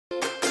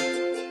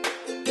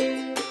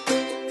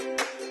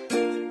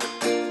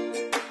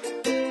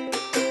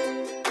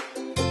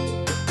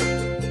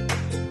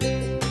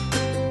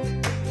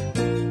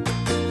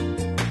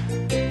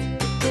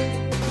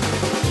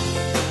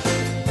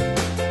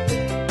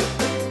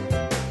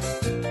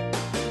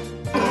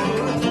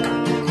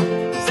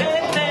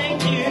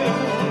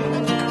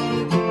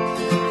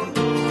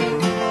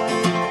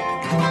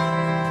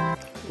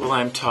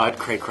I'm Todd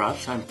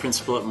Cracroft. I'm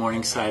principal at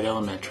Morningside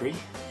Elementary,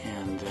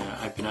 and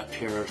I've been up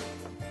here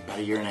about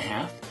a year and a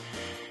half.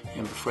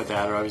 And before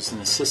that, I was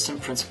an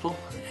assistant principal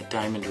at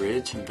Diamond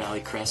Ridge and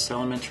Valley Crest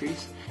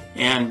Elementaries.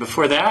 And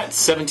before that,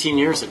 17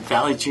 years at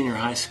Valley Junior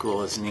High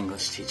School as an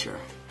English teacher.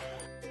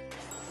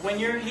 When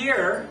you're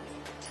here,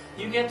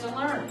 you get to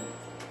learn.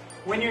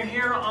 When you're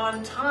here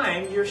on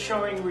time, you're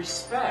showing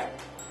respect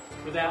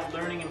for that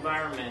learning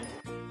environment.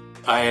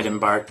 I had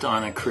embarked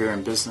on a career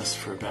in business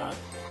for about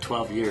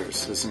 12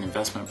 years as an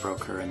investment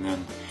broker, and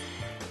then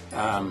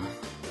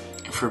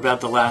for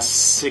about the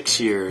last 6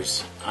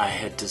 years I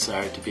had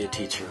desired to be a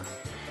teacher,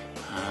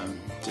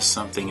 just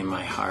something in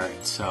my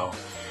heart. So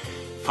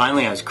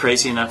finally I was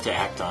crazy enough to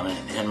act on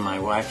it, and my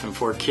wife and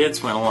 4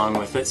 kids went along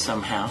with it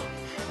somehow.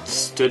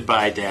 Stood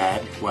by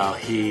Dad while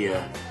he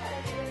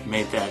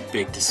made that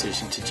big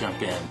decision to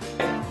jump in.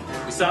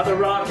 We saw the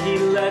rock, he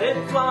let it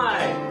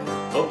fly,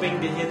 hoping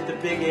to hit the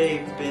big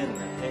ape in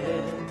the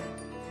head.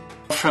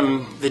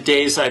 From the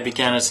days I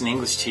began as an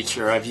English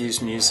teacher, I've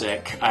used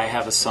music. I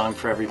have a song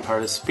for every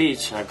part of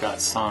speech. I've got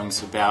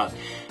songs about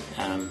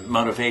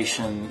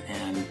motivation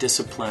and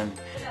discipline,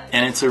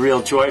 and it's a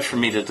real joy for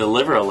me to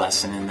deliver a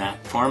lesson in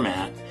that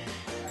format.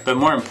 But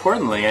more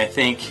importantly, I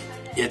think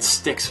it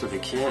sticks with the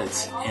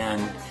kids,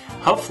 and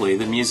hopefully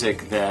the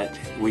music that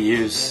we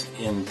use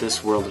in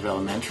this world of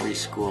elementary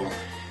school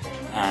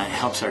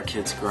helps our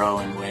kids grow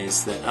in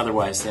ways that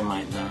otherwise they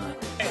might not.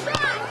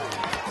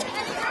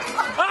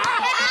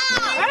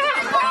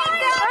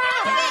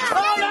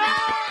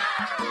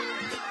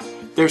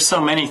 There's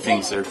so many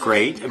things that are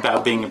great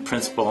about being a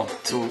principal.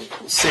 To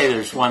say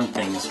there's one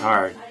thing is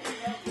hard.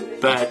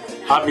 But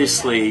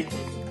obviously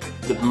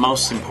the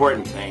most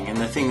important thing, and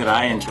the thing that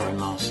I enjoy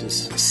most,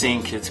 is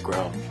seeing kids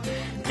grow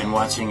and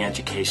watching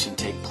education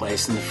take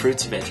place and the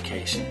fruits of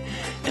education.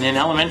 And in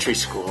elementary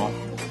school,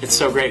 it's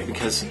so great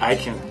because I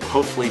can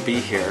hopefully be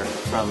here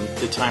from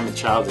the time a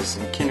child is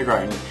in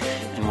kindergarten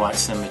and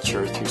watch them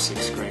mature through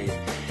 6th grade.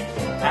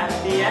 At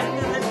the end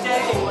of the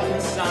day, when the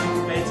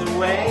sun fades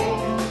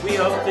away, we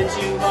hope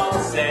that you've all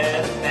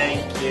said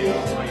thank you.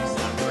 Oh, you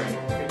sound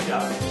great. Good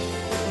job.